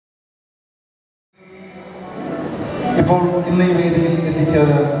ഇപ്പോൾ ഇന്ന് ഈ വേദിയിൽ എത്തിച്ചേർ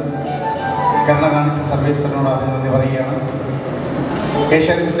കരുണ കാണിച്ച സർവേശ്വരനോട് ആദ്യം നന്ദി പറയുകയാണ്.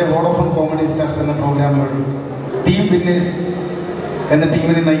 ഏഷ്യാനെറ്റിൻ്റെ വോഡോഫോൺ കോമഡി സ്റ്റാർസ് എന്ന പ്രോഗ്രാമിലൂടെ ടീം വിന്നേഴ്സ് എന്ന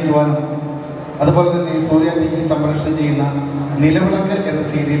ടീമിനെ നയിക്കുവാനും അതുപോലെ തന്നെ സൂര്യ TV സംപ്രേഷണം ചെയ്യുന്ന നിലവിളക്ക് എന്ന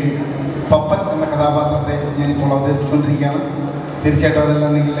സീരിയലിൽ പപ്പൻ എന്ന കഥാപാത്രത്തെ ഞാനിപ്പോൾ അവതരിപ്പിച്ചുകൊണ്ടിരിക്കുകയാണ്. തീർച്ചയായിട്ടും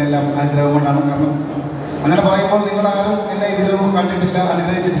അതെല്ലാം നിങ്ങളുടെ എല്ലാം അനുഗ്രഹം കൊണ്ടാണ്. കാരണം അങ്ങനെ പറയുമ്പോൾ നിങ്ങളാരും എന്നെ ഇതിലൊന്നും കണ്ടിട്ടില്ല,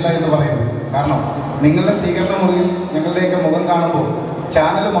 അനുഗ്രഹിച്ചിട്ടില്ല എന്ന് പറയുന്നത്. കാരണം നിങ്ങളുടെ സ്വീകരണ മുറിയിൽ ഞങ്ങളുടെയൊക്കെ മുഖം കാണുമ്പോൾ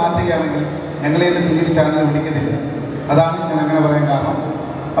ചാനൽ മാറ്റുകയാണെങ്കിൽ ഞങ്ങളെ പിന്നീട് ചാനൽ വിളിക്കുന്നില്ല. അതാണ് ഞാൻ അങ്ങനെ പറയാൻ കാരണം.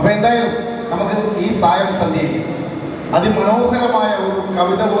 അപ്പോൾ എന്തായാലും നമുക്ക് ഈ സായം സന്ധ്യയിൽ അതിമനോഹരമായ ഒരു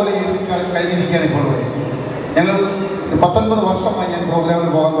കവിത പോലെ എഴുതി കഴിഞ്ഞിരിക്കുകയാണ്. ഇപ്പോൾ ഞങ്ങൾ 19 വർഷമായി ഞാൻ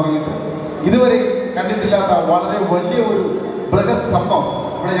പ്രോഗ്രാമിന് പോകാൻ തുടങ്ങിയിട്ട് ഇതുവരെ കണ്ടിട്ടില്ലാത്ത വളരെ വലിയ ഒരു ബൃഹത് സംഭവം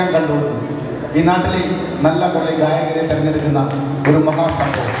ഇവിടെ ഞാൻ കണ്ടു. ഈ നാട്ടിലെ നല്ല കുറേ ഗായകരെ തിരഞ്ഞെടുക്കുന്ന ഒരു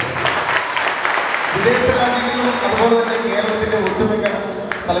മഹാസംഭവം. വിദേശ രാജ്യങ്ങളിലും അതുപോലെ തന്നെ കേരളത്തിൻ്റെ ഒട്ടുമിക്ക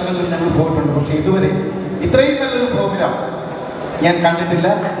സ്ഥലങ്ങളിലും ഞങ്ങൾ പോയിട്ടുണ്ട്. പക്ഷേ ഇതുവരെ ഇത്രയും നല്ലൊരു പ്രോഗ്രാം ഞാൻ കണ്ടിട്ടില്ല.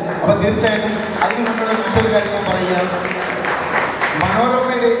 അപ്പം തീർച്ചയായിട്ടും അതിന് മുമ്പുള്ള മറ്റൊരു കാര്യം ഞാൻ പറയുകയാണ്.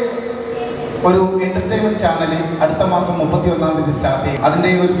 മനോരമയുടെ ഒരു എൻ്റർടൈൻമെൻറ്റ് ചാനൽ അടുത്ത മാസം 31-ാം തീയതി സ്റ്റാർട്ട് ചെയ്യും.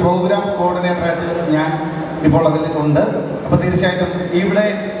 അതിൻ്റെ ഒരു പ്രോഗ്രാം കോർഡിനേറ്ററായിട്ട് ഞാൻ ഇപ്പോൾ അതിൽ ഉണ്ട്. അപ്പോൾ തീർച്ചയായിട്ടും ഇവിടെ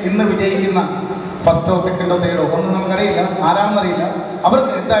ഇന്ന് വിജയിക്കുന്ന ഫസ്റ്റോ സെക്കൻഡോ തേർഡോ ഒന്നും നമുക്കറിയില്ല, ആരാണെന്നറിയില്ല.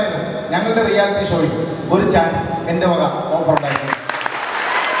 അവർക്ക് എന്തായാലും ഞങ്ങളുടെ റിയാലിറ്റി ഷോയിൽ ഒരു ചാൻസ് എൻ്റെ വക ഓഫർ ഉണ്ടായിരുന്നു.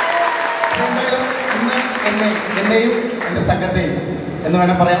 എന്തായാലും ഇന്ന് എന്നെയും എൻ്റെ സംഘത്തെയും എന്ന്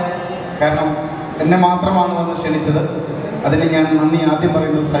വേണം പറയാം. കാരണം എന്നെ മാത്രമാണ് വന്ന് ക്ഷണിച്ചത്. അതിന് ഞാൻ നന്ദി ആദ്യം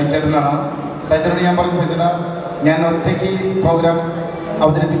പറയുന്നത് സൈച്ചേട്ടനാണ്. സൈച്ചേട്ടനോട് ഞാൻ പറഞ്ഞു, സൈച്ചേട്ടാ ഞാൻ ഒറ്റയ്ക്ക് പ്രോഗ്രാം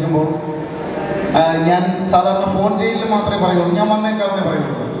അവതരിപ്പിക്കുമ്പോൾ ഞാൻ സാധാരണ ഫോൺ ചെയ്യലിൽ മാത്രമേ പറയുള്ളൂ, ഞാൻ വന്നേക്കാവുന്നേ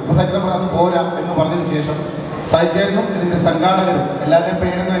പറയുള്ളൂ. അപ്പോൾ സൈച്ചേട്ടൻ പറഞ്ഞു അത് പോരാ എന്ന് പറഞ്ഞതിന് ശേഷം സൈച്ചേട്ടനും ഇതിൻ്റെ സംഘാടകരും എല്ലാവരുടെയും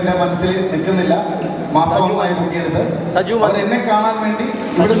പേരൊന്നും എൻ്റെ മനസ്സിൽ നിൽക്കുന്നില്ല. മാസം ഒന്നായി ബുക്ക് ചെയ്തിട്ട് അവർ എന്നെ കാണാൻ വേണ്ടി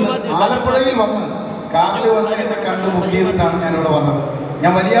ഇവിടുന്ന് ആലപ്പുഴയിൽ വന്ന് കാറിൽ വന്ന് എന്നെ കണ്ട് ബുക്ക് ചെയ്തിട്ടാണ് ഞാനിവിടെ വന്നത്.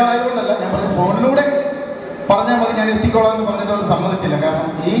 ഞാൻ വലിയ ആളായതുകൊണ്ടല്ല, ഞാൻ പറഞ്ഞു ഫോണിലൂടെ പറഞ്ഞാൽ മതി, ഞാൻ എത്തിക്കോളാം എന്ന് പറഞ്ഞിട്ട് അവർ സമ്മതിച്ചില്ല. കാരണം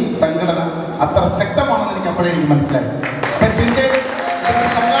ഈ സംഘടന അത്ര ശക്തമാണെന്ന് എനിക്ക് അപ്പോഴേ എനിക്ക് മനസ്സിലായി. അപ്പം തീർച്ചയായിട്ടും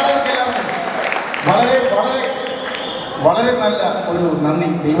സംഘാടകർക്ക് എല്ലാവർക്കും വളരെ വളരെ വളരെ നല്ല ഒരു നന്ദി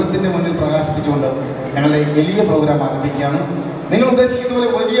ദൈവത്തിൻ്റെ മുന്നിൽ പ്രകാശിപ്പിച്ചുകൊണ്ട് ഞങ്ങളുടെ എളിയ പ്രോഗ്രാം ആരംഭിക്കുകയാണ്. നിങ്ങൾ ഉദ്ദേശിക്കുന്ന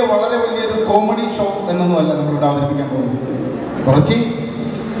പോലെ വളരെ വലിയൊരു കോമഡി ഷോ എന്നൊന്നുമല്ല നമ്മളിവിടെ അവതരിപ്പിക്കാൻ പോകുന്നത്. കുറച്ച്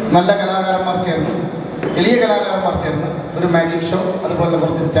നല്ല കലാകാരന്മാർ ചേർന്ന്, എളിയ കലാകാരന്മാർ ചേർന്ന് ഒരു മാജിക് ഷോ, അതുപോലെ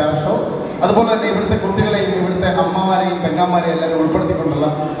കുറച്ച് സ്റ്റാർ ഷോ, അതുപോലെ തന്നെ ഇവിടുത്തെ കുട്ടികളെയും ഇവിടുത്തെ അമ്മമാരെയും പെങ്ങന്മാരെയും എല്ലാവരും ഉൾപ്പെടുത്തിക്കൊണ്ടുള്ള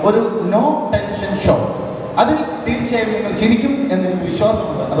ഒരു നോ ടെൻഷൻ ഷോ. അതിൽ തീർച്ചയായും നിങ്ങൾ ചിരിക്കും എന്നെനിക്ക്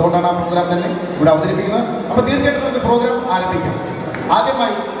വിശ്വാസമുണ്ട്. അതുകൊണ്ടാണ് ആ പ്രോഗ്രാം തന്നെ ഇവിടെ അവതരിപ്പിക്കുന്നത്. അപ്പോൾ തീർച്ചയായിട്ടും നമുക്ക് പ്രോഗ്രാം ആരംഭിക്കാം.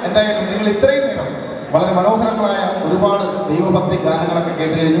 ആദ്യമായി എന്തായാലും നിങ്ങൾ ഇത്രയും നേരം വളരെ മനോഹരങ്ങളായ ഒരുപാട് ദൈവഭക്തി ഗാനങ്ങളൊക്കെ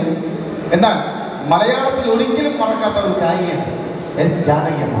കേട്ട് കഴിഞ്ഞു. എന്നാൽ മലയാളത്തിൽ ഒരിക്കലും മറക്കാത്ത ഒരു ഗായികയാണ് എസ്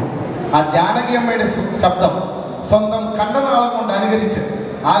ജാനകിയമ്മ. ആ ജാനകിയമ്മയുടെ ശബ്ദം സ്വന്തം കണ്ടനാളം കൊണ്ട് അനുകരിച്ച്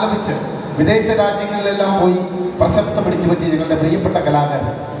ആലപിച്ച് വിദേശ രാജ്യങ്ങളിലെല്ലാം പോയി പ്രശംസ പിടിച്ചു പറ്റിയ ഞങ്ങളുടെ പ്രിയപ്പെട്ട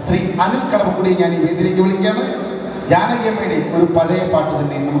കലാകാരൻ ശ്രീ അനിൽ കടമ്പക്കുടിയെ ഞാൻ ഈ വേദിയിലേക്ക് വിളിക്കുകയാണ്. ജാനകിയമ്മയുടെ ഒരു പഴയ പാട്ട്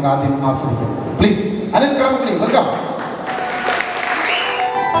തന്നെ നമുക്ക് ആദ്യം ആസ്വദിക്കാം. Please Anil കടമ്പക്കുടി, welcome.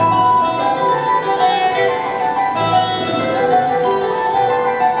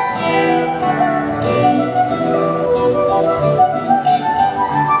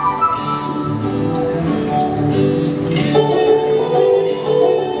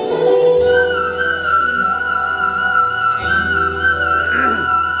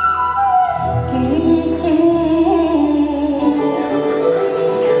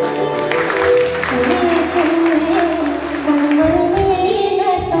 Thank you.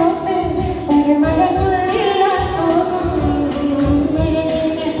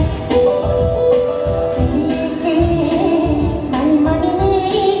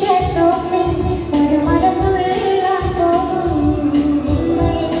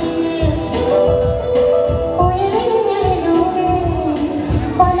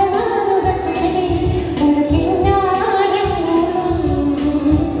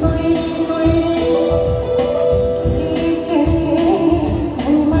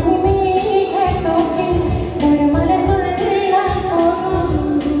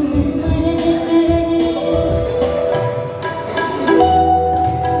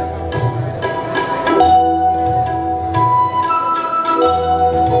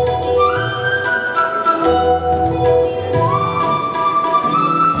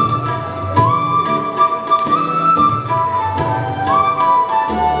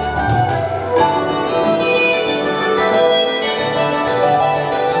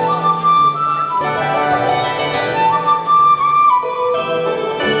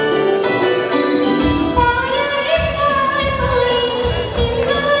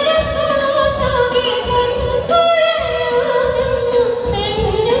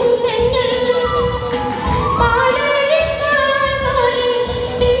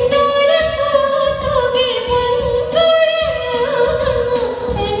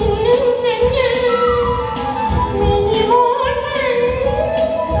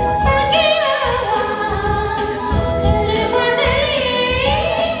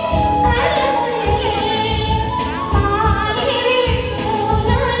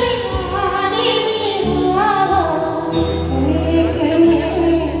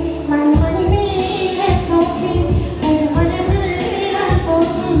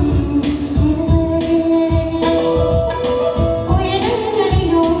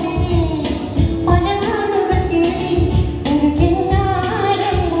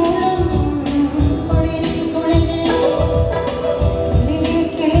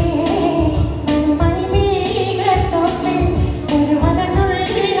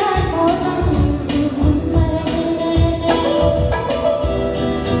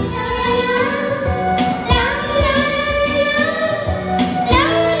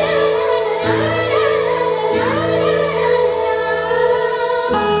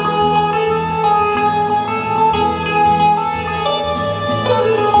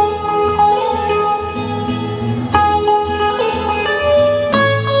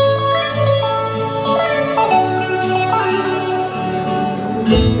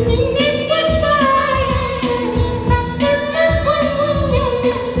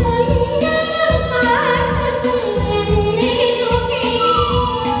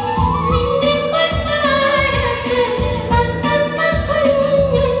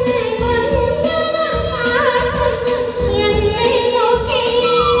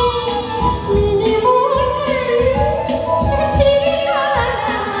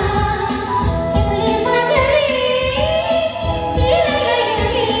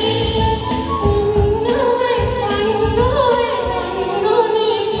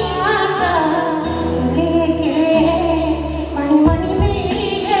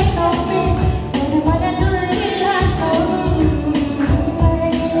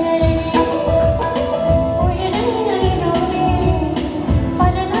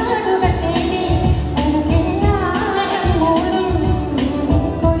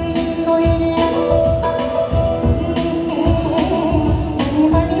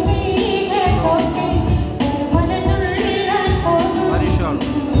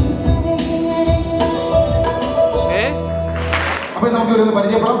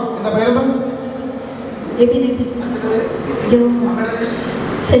 പരിചയപ്പെടാം. എന്താ പേരെന്താ?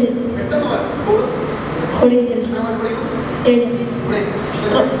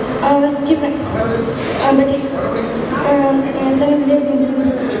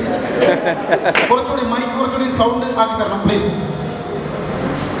 കുറച്ചുകൂടി മൈക്ക് കുറച്ചുകൂടി സൗണ്ട് ആക്കി തരണം പ്ലീസ്.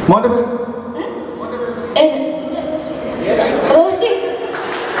 മോന്റെ പേര്?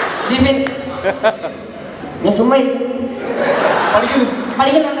 ഞാൻ ചുമ്മാ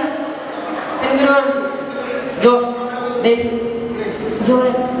പഠിക്കുന്നുണ്ട്. Saint Gregorios, Jose, daisy,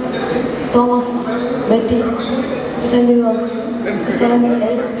 Joel, Thomas, Betty, saint Gregorios, 7,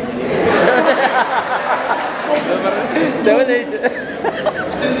 8.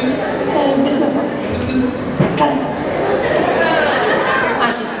 Business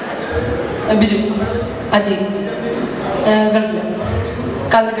Ashiq, Biju, Ajay, ഗൾഫിൽ,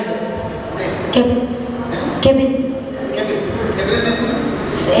 കാലിക്കറ്റ്, കെവിൻ,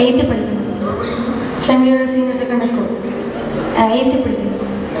 8th പഠിക്കുന്നു. Saint Gregorios senior secondary school 8th പഠിക്കുന്നു.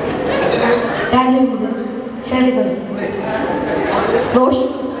 രാജീവ് കുമാർ, ശൈലി കോശൻ, Rosh,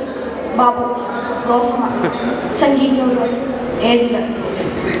 Babu, Rosamma, Sangeeth universe 7th,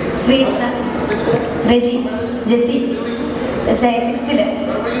 Reeza, Reji, Jessy 6th,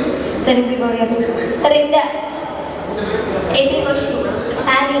 saint Gregorios, Rinda, 8th Koshy,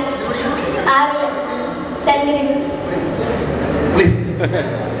 Annie 6th, saint Gregorios,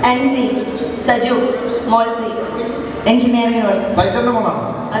 Ansi, Saju, Molsy, engineering പഠിക്കും. സൈച്ചറിന്റെ മോളാണ്.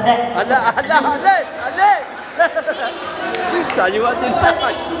 അതെ.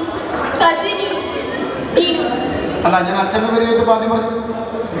 അല്ല, ഞാൻ അച്ഛൻ്റെ പേര് ചോദിച്ചപ്പോൾ ആദ്യം പറഞ്ഞു.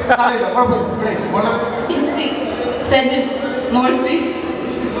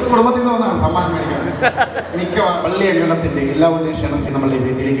 കുടുംബത്തിൽ നിന്ന് വന്നാണ് സമ്മാനം മേടിക്കാൻ. മിക്ക പള്ളി അങ്കണത്തിന്റെ എല്ലാ ഉദ്ദേശ ക്ഷണസി നമ്മളുടെ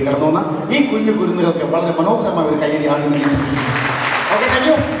വേദിയിലേക്ക് കടന്നു വന്ന ഈ കുഞ്ഞു കുരുന്നുകൾക്ക് വളരെ മനോഹരമായ ഒരു കൈയടി ആകുന്ന ഓക്കെ. Thank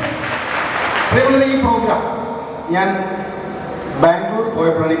you. പ്രിയമുള്ള ഈ പ്രോഗ്രാം ഞാൻ ബാംഗ്ലൂർ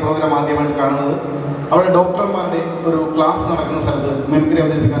പോയപ്പോഴാണ് ഈ പ്രോഗ്രാം ആദ്യമായിട്ട് കാണുന്നത്. അവിടെ ഡോക്ടർമാരുടെ ഒരു ക്ലാസ് നടക്കുന്ന സ്ഥലത്ത് മിമിക്രി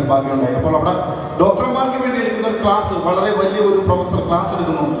അവതരിപ്പിക്കാൻ ഭാഗ്യമുണ്ടായി. അപ്പോൾ അവിടെ ഡോക്ടർമാർക്ക് വേണ്ടി എടുക്കുന്ന ഒരു ക്ലാസ്, വളരെ വലിയ ഒരു പ്രൊഫസർ ക്ലാസ്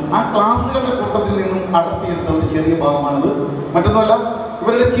എടുക്കുന്നു. ആ ക്ലാസ്സുകളുടെ കൂട്ടത്തിൽ നിന്നും അടർത്തിയെടുത്ത ഒരു ചെറിയ ഭാഗമാണിത്. മറ്റൊന്നുമല്ല,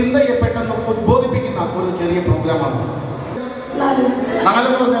 ഇവരുടെ ചിന്തയെ പെട്ടെന്ന് ഉദ്ബോധിപ്പിക്കുന്ന ഒരു ചെറിയ പ്രോഗ്രാമാണ്. 4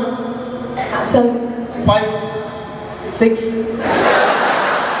 എന്ന് പറഞ്ഞാൽ 5, 6,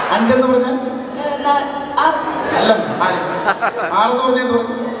 5 എന്ന് പറഞ്ഞാൽ അല്ല 4, 6 എന്ന്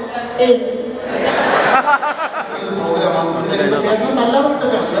പറഞ്ഞാൽ പ്രോഗ്രാമാണ്. നല്ലത് വിട്ടോ.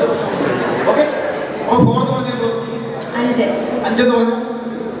 ഓക്കെ. അപ്പോൾ 4 എന്ന് പറഞ്ഞാൽ 5 എന്ന് പറഞ്ഞാൽ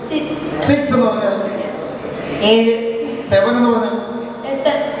 6 എന്ന് പറഞ്ഞാൽ 7, 7 എന്ന് പറഞ്ഞാൽ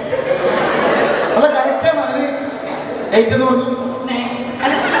 8. അല്ല, കറക്റ്റാണ്. അതിന് 8 എന്ന് പറഞ്ഞു.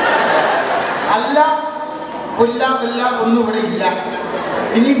 അല്ല, കൊല്ല എല്ല ഒന്നും ഇവിടെ ഇല്ല.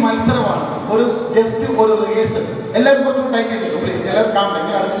 ഇനി മത്സരമാണ്. ജസ്റ്റ് ഒരു റിഹേഴ്സൽ. എല്ലാവരും കുറച്ചും ടൈറ്റ് ചെയ്തു പ്ലീസ്. എല്ലാവരും കാണട്ടെ.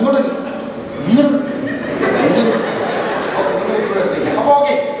 ഇങ്ങോട്ട് അപ്പൊ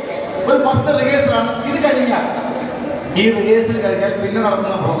ഓക്കെ, ഒരു ഫസ്റ്റ് റിഹേഴ്സലാണ്. ഇത് കഴിഞ്ഞാൽ, ഈ റിഹേഴ്സൽ കഴിഞ്ഞാൽ പിന്നെ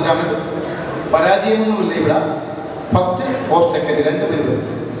നടത്തുന്ന പ്രോഗ്രാമിൽ പരാജയമൊന്നുമില്ല. ഇവിടെ ഫസ്റ്റ് ഓർ സെക്കൻഡ് 2 പേര് വരും.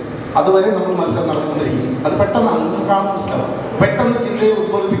 അതുവരെ നമ്മൾ മത്സരം നടത്തിക്കൊണ്ടിരിക്കും. അത് പെട്ടെന്നാണ്, നിങ്ങൾ കാണാൻ മനസ്സിലാവും. പെട്ടെന്ന് ചിന്തയെ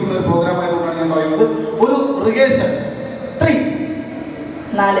ഉദ്ബോധിപ്പിക്കുന്ന ഒരു പ്രോഗ്രാം ആയതുകൊണ്ടാണ് ഞാൻ പറയുന്നത്. ഒരു റിഹേഴ്സൽ 3,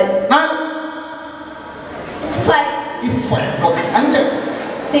 4, 5, 5,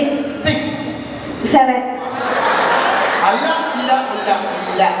 6, 7. അല്ല,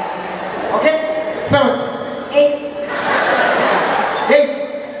 ഇല്ല. ഓക്കെ. 7, 8,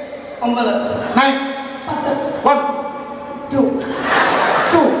 9, 9, 1, 2,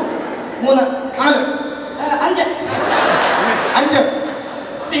 3, 5,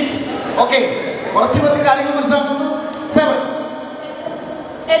 6. ഓക്കെ. കുറച്ച് പേർക്ക് കാര്യങ്ങൾ മനസ്സിലാക്കുന്നുണ്ട്. 7,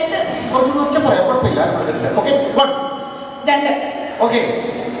 8. കുറച്ചുകൂടി ഉച്ച പറയാം, കുഴപ്പമില്ല. ഓക്കെ. 1, 2. ഓക്കെ.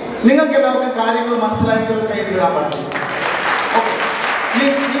 നിങ്ങൾക്ക് എല്ലാവർക്കും കാര്യങ്ങൾ മനസ്സിലായെങ്കിൽ കൈയ്യടി തരാൻ പാടില്ല. ഓക്കെ. ഈ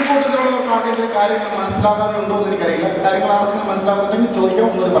കൂട്ടത്തിലുള്ളവർക്ക് ആർക്കെങ്കിലും കാര്യങ്ങൾ മനസ്സിലാകാതെ ഉണ്ടോ എന്ന് എനിക്കറിയില്ല. കാര്യങ്ങൾ ആർക്കെങ്കിലും മനസ്സിലാകുന്നുണ്ടെങ്കിൽ ചോദിക്കാം,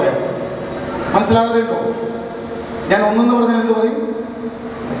 ഒന്നുകൂടി പറയാം. മനസ്സിലാകാതെ ഉണ്ടോ? ഞാൻ 1 എന്ന് പറഞ്ഞാൽ എന്ത് പറയും?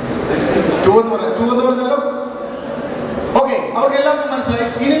 2 എന്ന് പറയാം. 2 എന്ന് പറഞ്ഞാലോ? ഓക്കെ. അവർക്ക് എല്ലാവർക്കും മനസ്സിലായി.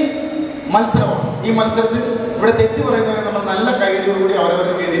 ഇനി മത്സരമാണ്. ഈ മത്സരത്തിൽ ഇവിടെ തെറ്റ് പറയുന്നവരെ നമ്മൾ നല്ല കൈയടിയോടുകൂടി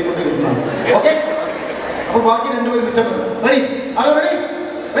അവരവരുടെ വേദിയിൽ കൊണ്ടിരിക്കുന്നതാണ്. ഓക്കെ. അപ്പോൾ ബാക്കി 2 പേരും മിച്ചം. റെഡി? Hello, ready?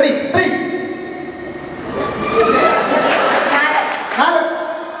 3, 4,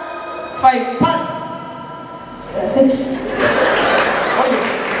 5, 6.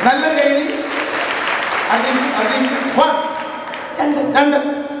 നല്ലൊരു കൈയടി. 1, 2, 3,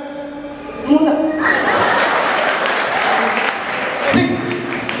 6,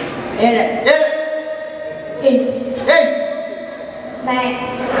 7, 8, 8, 9, 9.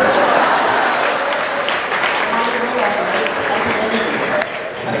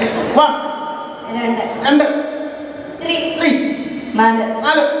 1 2 3 3 4.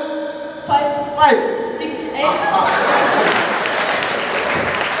 4 5 5 6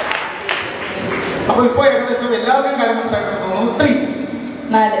 അപ്പോൾ ഇപ്പോൾ ഏകദേശം എല്ലാവർക്കും കാര്യം മനസ്സിലാക്കാൻ തോന്നുന്നു. 3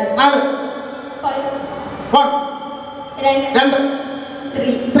 4. 4 5 1 2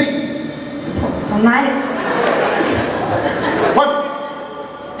 3 3 4. 1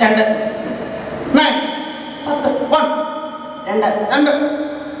 2 9 10 1 2 2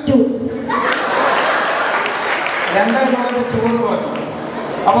 2 2 എന്ന് പറയുമ്പോൾ 2 എന്ന് പറഞ്ഞു.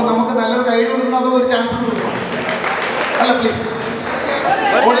 അപ്പോൾ നമുക്ക് നല്ലൊരു ഗൈഡ് കൊടുക്കണോ ഒരു ചാൻസ് കൊടുക്കണം അല്ല പ്ലീസ്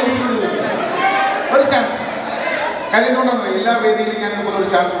ഓഡിയൻസിനോട് ഒരു ചാൻസ്. കാര്യം എന്തുകൊണ്ടാണ് എല്ലാ വേദിയിലും ഞാൻ ഇതുപോലെ ഒരു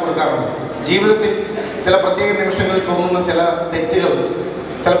ചാൻസ് കൊടുക്കാറുണ്ട്. ജീവിതത്തിൽ ചില പ്രത്യേക നിമിഷങ്ങളിൽ തോന്നുന്ന ചില തെറ്റുകൾ,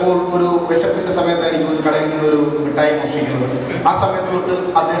 ചിലപ്പോൾ ഒരു വിശപ്പിൻ്റെ സമയത്തായിരിക്കും ഒരു കടയിൽ നിന്ന് ഒരു മിഠായി മോഷ്ടിക്കുന്നത്. ആ സമയത്തോട്ട്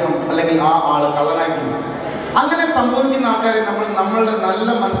അദ്ദേഹം അല്ലെങ്കിൽ ആ ആൾ കള്ളനായിരിക്കും. അങ്ങനെ സംഭവിക്കുന്ന ആൾക്കാരെ നമ്മളുടെ നല്ല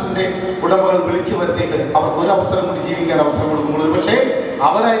മനസ്സിൻ്റെ ഉടമകൾ വിളിച്ചു വരുത്തിയിട്ട് അവർക്ക് ഒരു അവസരം കൂടി ജീവിക്കാൻ അവസരം കൊടുക്കുമ്പോൾ ഒരു പക്ഷേ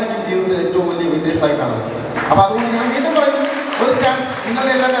അവരായിരിക്കും ജീവിതത്തിൽ ഏറ്റവും വലിയ വിന്നേഴ്സ് ആയി കാണുന്നത്. അപ്പോൾ അതുകൊണ്ട് ഞാൻ വീണ്ടും പറയുന്നു, ഒരു ചാൻസ്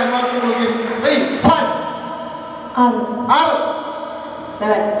നിങ്ങളുടെ എല്ലാവരുടെ അനുവാദം കൊടുക്കുകയും റെഡി 5 6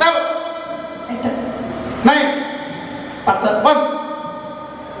 7 7 9 10 1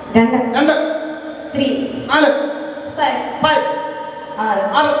 2 3 4 5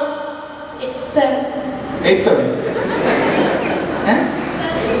 5 6 7 8 7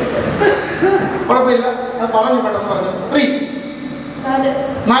 കുഴപ്പമില്ല, അത് പറഞ്ഞു പെട്ടെന്ന് പറഞ്ഞു. 3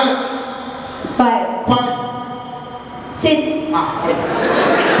 4 5 5 6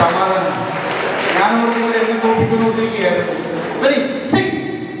 സമാധാനം. ഞാനോട് നിങ്ങൾ എന്നെ തോപ്പിക്കുന്നോണ്ടിരിക്കുകയായിരുന്നു. റെഡി 6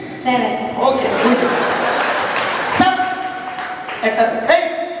 7 ഓക്കെ 7 8 8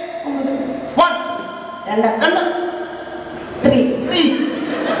 1 2 3 3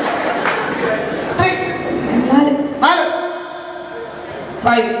 4 4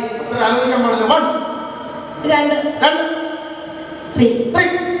 5 ഒത്തിരി ആലോചിക്കാൻ പാടില്ല. 1 2 2 3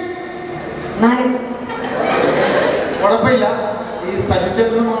 3 4. കുഴപ്പമില്ല. ഈ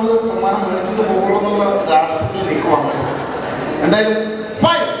സജിച്ചേട്ടന് നമ്മൾ സമ്മാനം മേടിച്ചിട്ട് പോകുള്ളൂ എന്നുള്ള രാഷ്ട്രീയത്തിൽ നിൽക്കുവാണ്. എന്തായാലും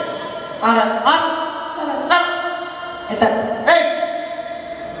 5 6 6 7 8 8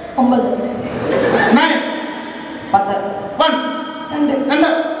 9 9 10 1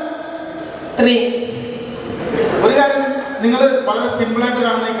 2 3 ഒരു കാര്യം, നിങ്ങൾ വളരെ സിമ്പിളായിട്ട്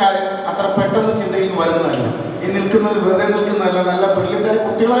കാണുന്ന ഈ കാര്യം അത്ര പെട്ടെന്ന് ചിന്തയിൽ നിന്ന് വരുന്നതല്ല. ഈ നിൽക്കുന്നവർ വെറുതെ നിൽക്കുന്നതല്ല, നല്ല ബ്രില്യൻ്റായ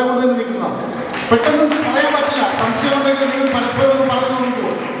കുട്ടികളായ കൊണ്ട് തന്നെ നിൽക്കുന്നതാണ്. പെട്ടെന്ന് പറയാൻ പറ്റില്ല. സംശയം ഉണ്ടെങ്കിൽ നിങ്ങൾ പരസ്പരം ഒന്ന് പറഞ്ഞു നോക്കൂ.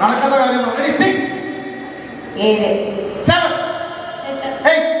 നടക്കാത്ത കാര്യമാണ്. റെഡി 6 7 7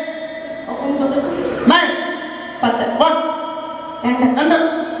 8 9 10 1 2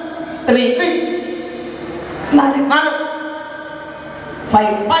 3 3 4 4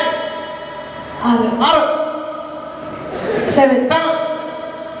 5 5 6 6 7 7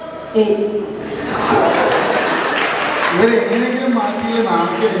 8. ഇവരെ എങ്ങനെയെങ്കിലും മാറ്റിയിൽ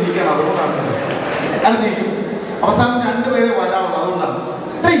നാണിക്കാൻ എനിക്കാണ്. അതുകൊണ്ടാണ് അടുത്തേക്ക് അവസാനം 2 പേരെ വരാവുള്ളൂ. അതുകൊണ്ടാണ്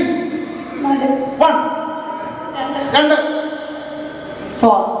 3 4 1 2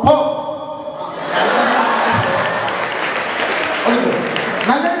 4 4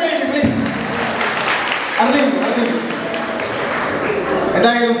 നല്ലത് കഴിഞ്ഞു പ്ലീസ്. അടുത്തേക്ക്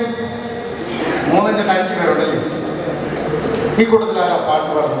എന്തായാലും 3 5 പേരുണ്ടല്ലേ. ഈ കൂട്ടത്തിൽ ആരാ പാട്ട്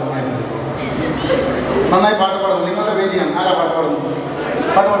പാടുന്നത്? നന്നായി പാട്ട് പാടുന്നു. നിങ്ങളുടെ വേദിയാണ്. ആരാ പാട്ട് പാടുന്നു?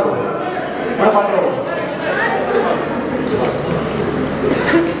 പാട്ട് പാടുമോ? ഇവിടെ പാട്ട് പാടുമോ?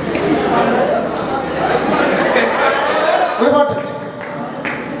 ഒരു പാട്ട്.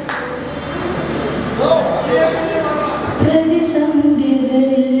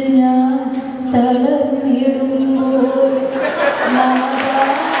 പ്രതിസന്ധികളിൽ ഞാൻ തളർന്നിടുമ്പോൾ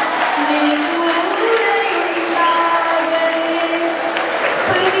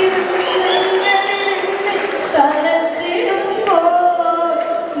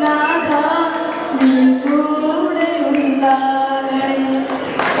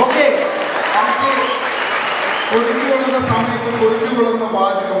ഓക്കെ, നമുക്ക് കുരുക്കുകൊള്ളുന്ന സമയത്ത് കുരുക്കുകൊള്ളുന്ന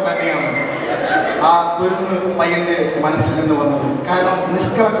വാചകം തന്നെയാണ് ആ കുരുന്ന് പയ്യന്റെ മനസ്സിൽ നിന്ന് വന്നത്. കാരണം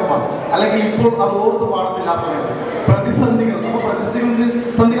നിഷ്കളങ്കമാണ്. അല്ലെങ്കിൽ ഇപ്പോൾ അത് ഓർത്ത് പാടത്തില്ല. ആ സമയത്ത് പ്രതിസന്ധികൾ, അപ്പോൾ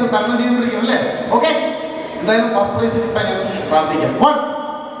പ്രതിസന്ധികൾ തരണം ചെയ്യുമ്പോഴേക്കും അല്ലേ. ഓക്കെ, എന്തായാലും ഫസ്റ്റ് പ്രൈസ് കിട്ടാൻ ഞാൻ പ്രാർത്ഥിക്കാം. 1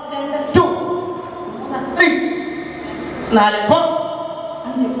 2 3 4 4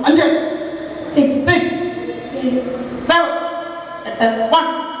 5 6 7 1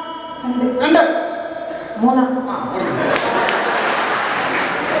 2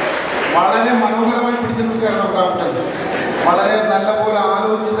 വളരെ മനോഹരമായി പിടിച്ചു നിൽക്കുകയായിരുന്നു കേട്ടോ. വളരെ നല്ല പോലെ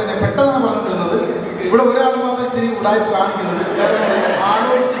ആലോചിച്ച് തന്നെ പെട്ടെന്ന് പറഞ്ഞിരുന്നത്. ഇവിടെ ഒരാൾ മാത്രമേ ഇച്ചിരി ഉടായ്പ കാണിക്കുന്നുണ്ട്, വേറെ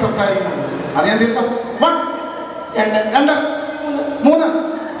ആലോചിച്ച് സംസാരിക്കുന്നുണ്ട്. അത് ഞാൻ തീർക്കാം. 1 2 3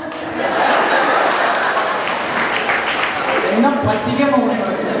 എന്നെ പറ്റിക്കാൻ നോക്കണേ.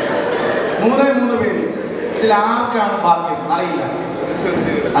 3 പേര്. ഇതിൽ ആർക്കാണ് ഭാഗ്യം അറിയില്ല.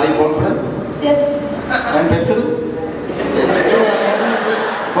 അറിയ confident? Yes. Pencil?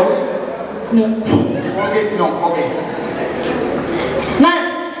 No. Okay. 9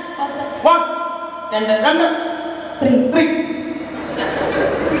 1 2 3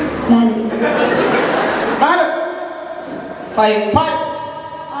 4 5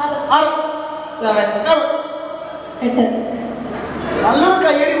 6 7 8 നല്ലൊരു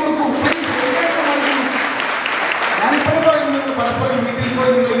കയ്യടി കൊടുക്കും. ഞാനിപ്പോഴും പറയുന്നു, നിങ്ങൾ പരസ്പരം വീട്ടിൽ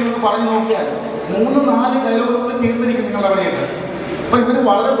പോയി നിങ്ങൾ ഇങ്ങനെ പറഞ്ഞു നോക്കിയാൽ 3-4 ഡയലോഗുകൾ തീർന്നിരിക്കും നിങ്ങളുടെ അവിടെയൊക്കെ. അപ്പൊ ഇവര്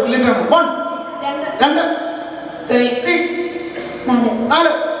വളരെ ബ്രില്യൻ്റ് ആണ്. 1 2 3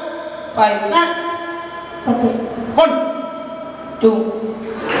 4 5 10 1 2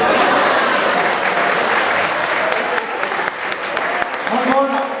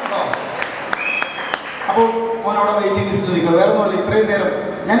 അപ്പോൾ മോൻ അവിടെ വെയിറ്റിംഗ് ലിസ്റ്റിൽ നിൽക്കുക. വേറെ ഒന്നുമല്ല, ഇത്രയും നേരം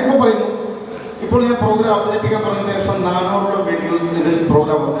ഞാനിപ്പോൾ പറയുന്നു, ഇപ്പോൾ ഞാൻ പ്രോഗ്രാം അവതരിപ്പിക്കാൻ തുടങ്ങിയ ദിവസം 400ഓളം വേദികൾ ഇതിൽ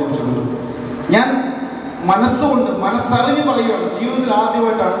പ്രോഗ്രാം അവതരിപ്പിച്ചിട്ടുണ്ട്. ഞാൻ മനസ്സറിഞ്ഞ് പറയുകയാണ്, ജീവിതത്തിൽ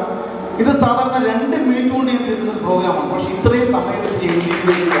ആദ്യമായിട്ടാണ് ഇത്. സാധാരണ 2 മിനിറ്റ് കൊണ്ട് ഞാൻ തീർക്കുന്ന പ്രോഗ്രാമാണ്, പക്ഷെ ഇത്രയും സമയം ഇത്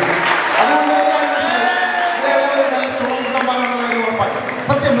ചെയ്യുന്നില്ല. അതുകൊണ്ട് നല്ല ചോദിക്കാൻ പറയാനുള്ള കാര്യം ഉറപ്പാക്കി.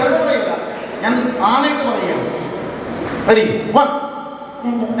 സത്യം വെറുതെ പറയില്ല, ഞാൻ ആണായിട്ട് പറയുകയാണ്. റെഡി? 1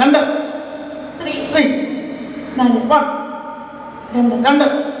 2 3 1 2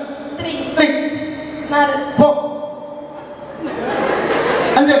 3 4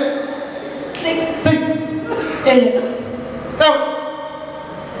 5 6 7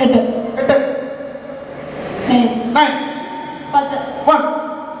 8 9 10 1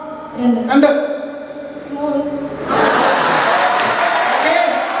 2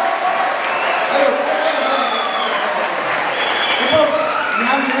 ഇപ്പോൾ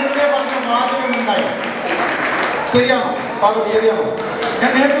ഞാൻ നേരത്തെ പറഞ്ഞ വാചകം എന്തായി? ശരിയാണോ? ശരിയാണോ? ഞാൻ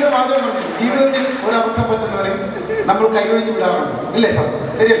നേരത്തെ ഒരു വാചകം പറഞ്ഞു, ജീവിതത്തിൽ ഒരു അബദ്ധം പറ്റുന്നവരെ നമ്മൾ കൈയൊഴിഞ്ഞ് വിടാറുണ്ട്, ഇല്ലേ സാർ?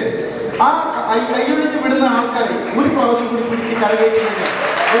 ശരിയല്ലേ? ആ കൈയൊഴിഞ്ഞ് വിടുന്ന ആൾക്കാരെ ഒരു പ്രാവശ്യം കൂടി പിടിച്ച് കരകയറ്റുന്നില്ല.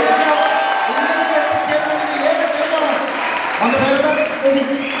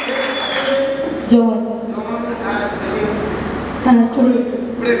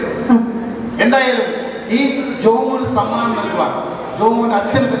 എന്തായാലും ഈ ജോമോന് സമ്മാനം നൽകുവാൻ ജോമോന്റെ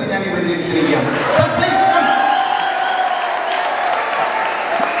അച്ഛനെ തന്നെ ഞാൻ ഈ വേദിയിൽ ക്ഷണിക്കുകയാണ്.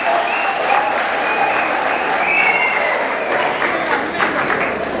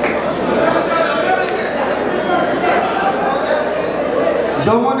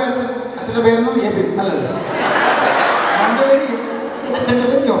 ജോമോന്റെ അച്ഛൻ്റെ പേരൊന്നും എബിൻ അല്ലല്ലോ, മോന്റെ പേര് അച്ഛൻ്റെ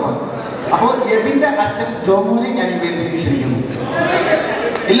പേര് ജോമോൻ. അപ്പോൾ എബിന്റെ അച്ഛൻ ജോമോനെ ഞാൻ ഈ വേദിയിൽ ക്ഷണിക്കുന്നു.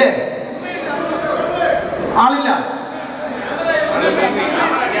 ഇല്ലേ? ആളില്ല?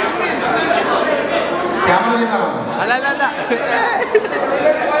 ക്യാമറ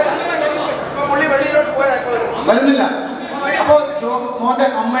വരുന്നില്ല. അപ്പോ മോന്റെ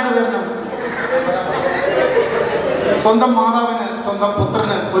അമ്മയുടെ പേരിന്, സ്വന്തം മാതാവിന് സ്വന്തം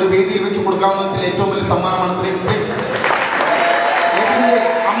പുത്രന് ഒരു വേദിയിൽ വെച്ച് കൊടുക്കാമെന്ന് വെച്ചാൽ ഏറ്റവും വലിയ സമ്മാനമാണ്. പ്ലീസ്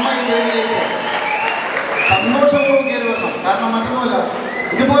അമ്മ ഈ വേദിയിലേക്ക് സന്തോഷപൂർവ്വം കയറി വരണം. കാരണം മറ്റൊന്നുമല്ല,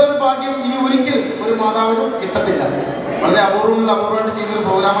 ഇതുപോലൊരു ഭാഗ്യം ഇനി ഒരിക്കലും ഒരു മാതാവിനും കിട്ടത്തില്ല. വളരെ അപൂർവമായിട്ട് ചെയ്തൊരു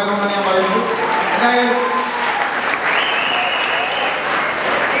പ്രോഗ്രാമായതുകൊണ്ടാണ് ഞാൻ പറയുന്നത്. എന്തായാലും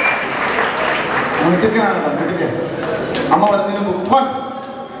മിടുക്കനാണല്ലോ, മിടുക്കൻ. അമ്മ വരുന്നതിന് മുമ്പ് 1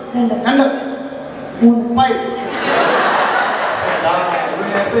 2 3 5 ഇത്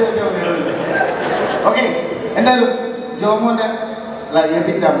നേരത്തെ ചോദിച്ചാൽ മതി. ഓക്കെ, എന്തായാലും ജോമോന്റെ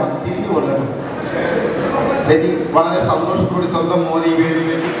എബിന്റെ അമ്മ തിരിഞ്ഞു കൊള്ളണം. ചേച്ചി വളരെ സന്തോഷത്തോടെ സ്വന്തം മോനെ ഈ വേദിയിൽ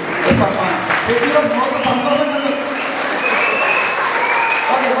വെച്ച് സമ്മാനം. ചേച്ചിയുടെ മുഖത്ത് സന്തോഷം കണ്ടു.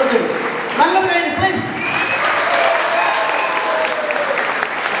 ഓക്കെ, നല്ലൊരു കഴിഞ്ഞു പ്ലീസ്.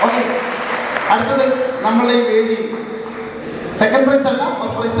 ഓക്കെ, അടുത്തത് നമ്മളുടെ ഈ വേദി സെക്കൻഡ് പ്രൈസ് അല്ല,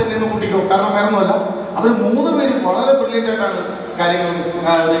 ഫസ്റ്റ് പ്രൈസ് തന്നെ എന്ന് കൂട്ടിക്കോ. കാരണം വേറെ ഒന്നുമല്ല, അവർ 3 പേരും വളരെ ബ്രില്യൻ്റ് ആയിട്ടാണ് കാര്യങ്ങൾ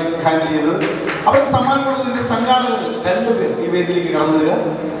ഹാൻഡിൽ ചെയ്തത്. അവർക്ക് സമ്മാനം കൊടുത്തതിൻ്റെ സംഘാടകർ 2 പേർ ഈ വേദിയിലേക്ക് കടന്നു വരിക.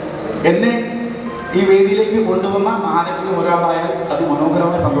 എന്നെ ഈ വേദിയിലേക്ക് കൊണ്ടുവന്ന ആരെങ്കിലും ഒരാളായാൽ അത്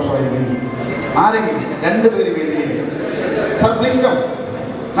മനോഹരമായ സന്തോഷമായിരിക്കും എനിക്ക്. ആരെങ്കിലും 2 പേര് വേദിയിലേക്ക്. Sir please come.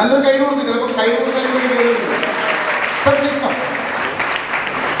 നല്ലൊരു കൈ കൊടുക്കും. ചിലപ്പോൾ കൈ കൊടുത്താലും സർ പ്ലീസ് കം.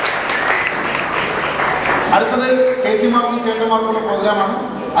 അടുത്തത് ചേച്ചിമാർക്കും ചേട്ടന്മാർക്കുള്ള പ്രോഗ്രാമാണ്.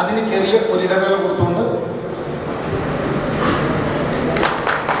 അതിന് ചെറിയ ഒരു ഇടവേള കൊടുത്തുകൊണ്ട്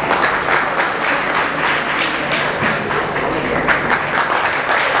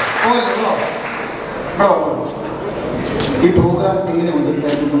ബ്രോ ഈ പ്രോഗ്രാം എങ്ങനെയുണ്ട്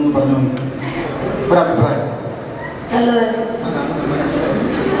എന്ന് പറഞ്ഞു ഒരഭിപ്രായം. നല്ലതായിരുന്നു.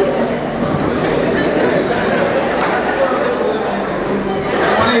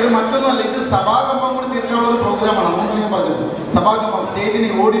 ഇത് മറ്റൊന്നുമല്ല, ഇത് സഭാകമ്പം കൂടി തീർക്കാനുള്ള ഒരു പ്രോഗ്രാമാണ്. അതുകൊണ്ടാണ് ഞാൻ പറഞ്ഞത്. സഭാകമ്പം സ്റ്റേജിനെ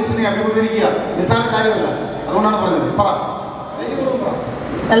ഓഡിയൻസിനെ അഭിമുഖീകരിക്കുക നിസ്സാര കാര്യമല്ല. അതുകൊണ്ടാണ് പറഞ്ഞത്. പറ.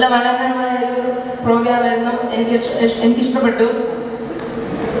 നല്ല മനോഹരമായ ഒരു പ്രോഗ്രാം ആയിരുന്നു. എനിക്കിഷ്ടപ്പെട്ടു.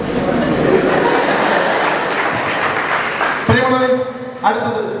 പ്രിയമുള്ളവരെ,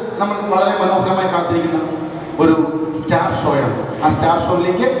 അടുത്തത് നമ്മൾ വളരെ മനോഹരമായി കാത്തിരിക്കുന്ന ഒരു സ്റ്റാർ ഷോയാണ്. ആ സ്റ്റാർ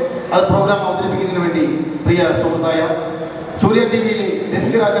ഷോയിലേക്ക് അത് പ്രോഗ്രാം അവതരിപ്പിക്കുന്നതിന് വേണ്ടി പ്രിയ സുഹൃത്തായ സൂര്യ ടി വിയിലെ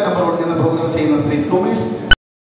രസികരാജ നമ്പർ 1 എന്ന പ്രോഗ്രാം ചെയ്യുന്ന ശ്രീ സുമേഷ്